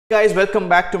Guys, welcome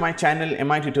back to my channel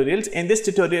MiTutorials. In this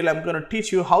tutorial, I'm going to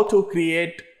teach you how to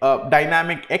create a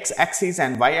dynamic x-axis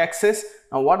and y-axis.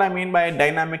 Now, what I mean by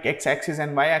dynamic x-axis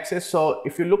and y-axis, so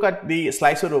if you look at the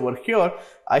slicer over here,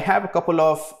 I have a couple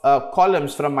of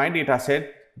columns from my data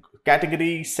set: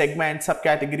 category, segment,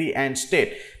 subcategory, and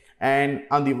state. And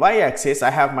on the y-axis,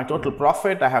 I have my total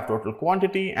profit, I have total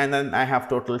quantity, and then I have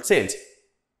total sales.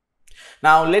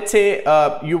 Now, let's say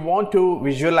you want to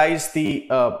visualize the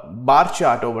bar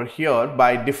chart over here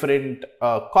by different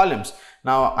columns.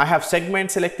 Now, I have segment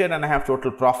selected and I have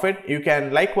total profit. You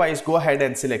can likewise go ahead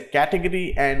and select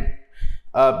category, and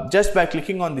just by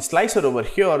clicking on the slicer over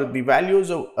here, the values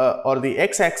of, or the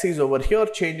x-axis over here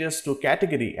changes to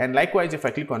category, and likewise if I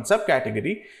click on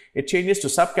subcategory, it changes to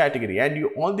subcategory. And you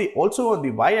also on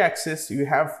the y-axis you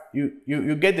have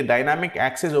you get the dynamic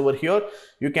axis over here.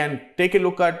 You can take a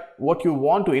look at what you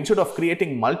want to. Instead of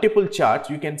creating multiple charts,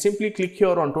 you can simply click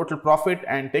here on total profit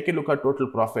and take a look at total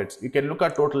profits. You can look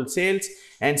at total sales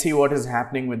and see what is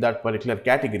happening with that particular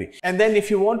category. And then if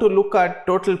you want to look at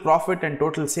total profit and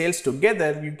total sales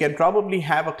together, you can probably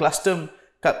have a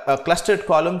clustered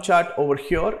column chart over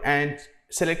here and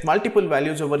select multiple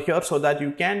values over here so that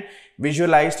you can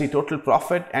visualize the total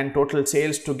profit and total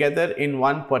sales together in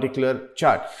one particular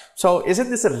chart. So isn't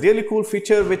this a really cool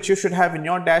feature which you should have in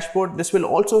your dashboard? This will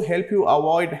also help you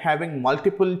avoid having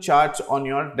multiple charts on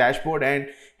your dashboard and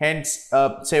hence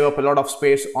save up a lot of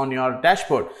space on your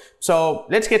dashboard. So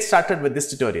let's get started with this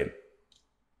tutorial.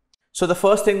 So the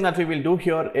first thing that we will do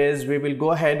here is we will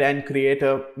go ahead and create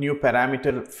a new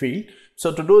parameter field.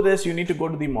 So to do this, you need to go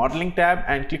to the modeling tab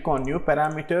and click on new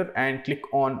parameter and click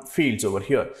on fields over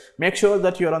here. Make sure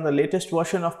that you're on the latest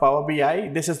version of Power BI.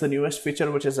 This is the newest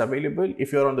feature which is available.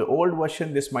 If you're on the old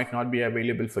version, this might not be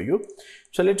available for you.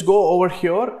 So let's go over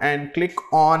here and click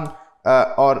on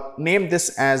or name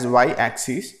this as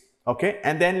y-axis. Okay,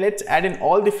 and then let's add in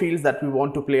all the fields that we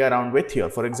want to play around with here.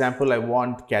 For example, I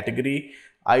want category,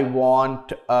 I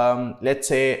want let's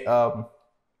say I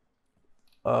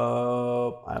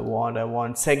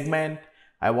want segment,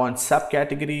 I want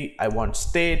subcategory, I want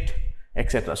state,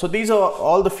 etc. So these are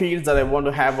all the fields that I want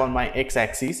to have on my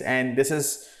x-axis, and this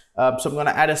is so I'm going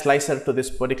to add a slicer to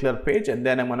this particular page, and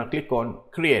then I'm going to click on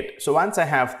create. So once I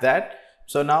have that,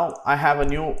 so now I have a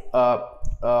new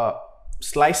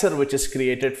slicer which is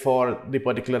created for the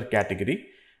particular category.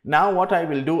 Now what I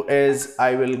will do is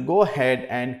I will go ahead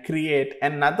and create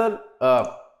another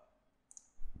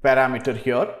parameter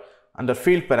here under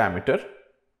field parameter,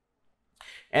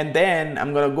 and then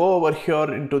I'm going to go over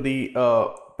here into the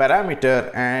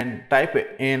parameter and type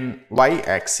in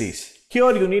y-axis.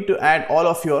 Here you need to add all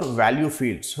of your value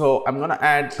fields. So I'm going to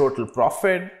add total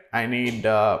profit, I need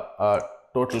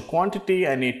total quantity,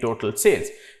 I need total sales,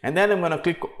 and then I'm going to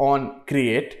click on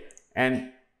create,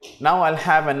 and now I'll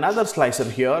have another slicer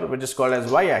here which is called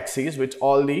as y-axis with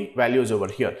all the values over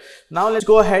here. Now let's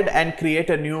go ahead and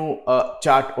create a new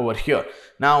chart over here.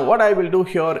 Now what I will do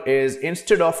here is,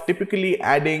 instead of typically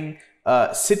adding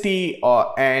city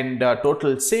and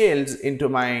total sales into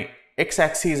my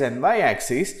x-axis and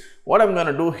y-axis, what I'm going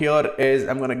to do here is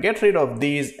I'm going to get rid of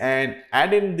these and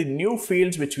add in the new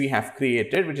fields which we have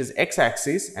created, which is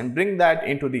x-axis, and bring that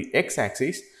into the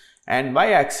x-axis, and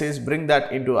y-axis, bring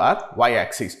that into our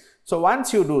y-axis. So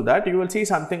once you do that, you will see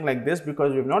something like this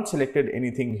because we've not selected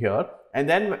anything here. And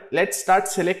then let's start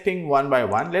selecting one by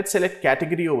one. Let's select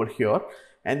category over here,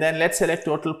 and then let's select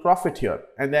total profit here.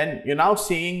 And then you're now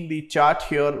seeing the chart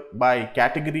here by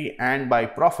category and by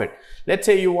profit. Let's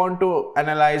say you want to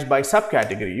analyze by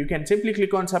subcategory. You can simply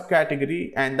click on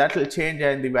subcategory and that will change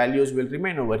and the values will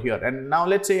remain over here. And now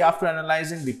let's say after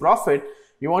analyzing the profit,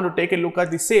 you want to take a look at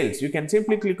the sales. You can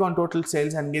simply click on total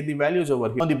sales and get the values over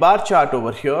here. On the bar chart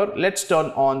over here, let's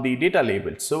turn on the data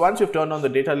labels. So once you've turned on the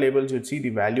data labels, you'll see the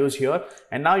values here.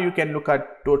 And now you can look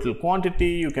at total quantity,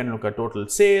 you can look at total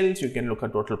sales, you can look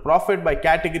at total profit by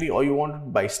category, or you want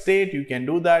it by state, you can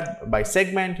do that. By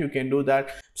segment, you can do that.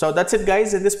 So that's it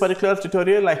guys in this particular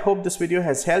tutorial. I hope this video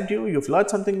has helped you. You've learned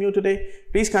something new today.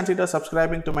 Please consider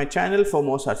subscribing to my channel for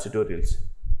more such tutorials.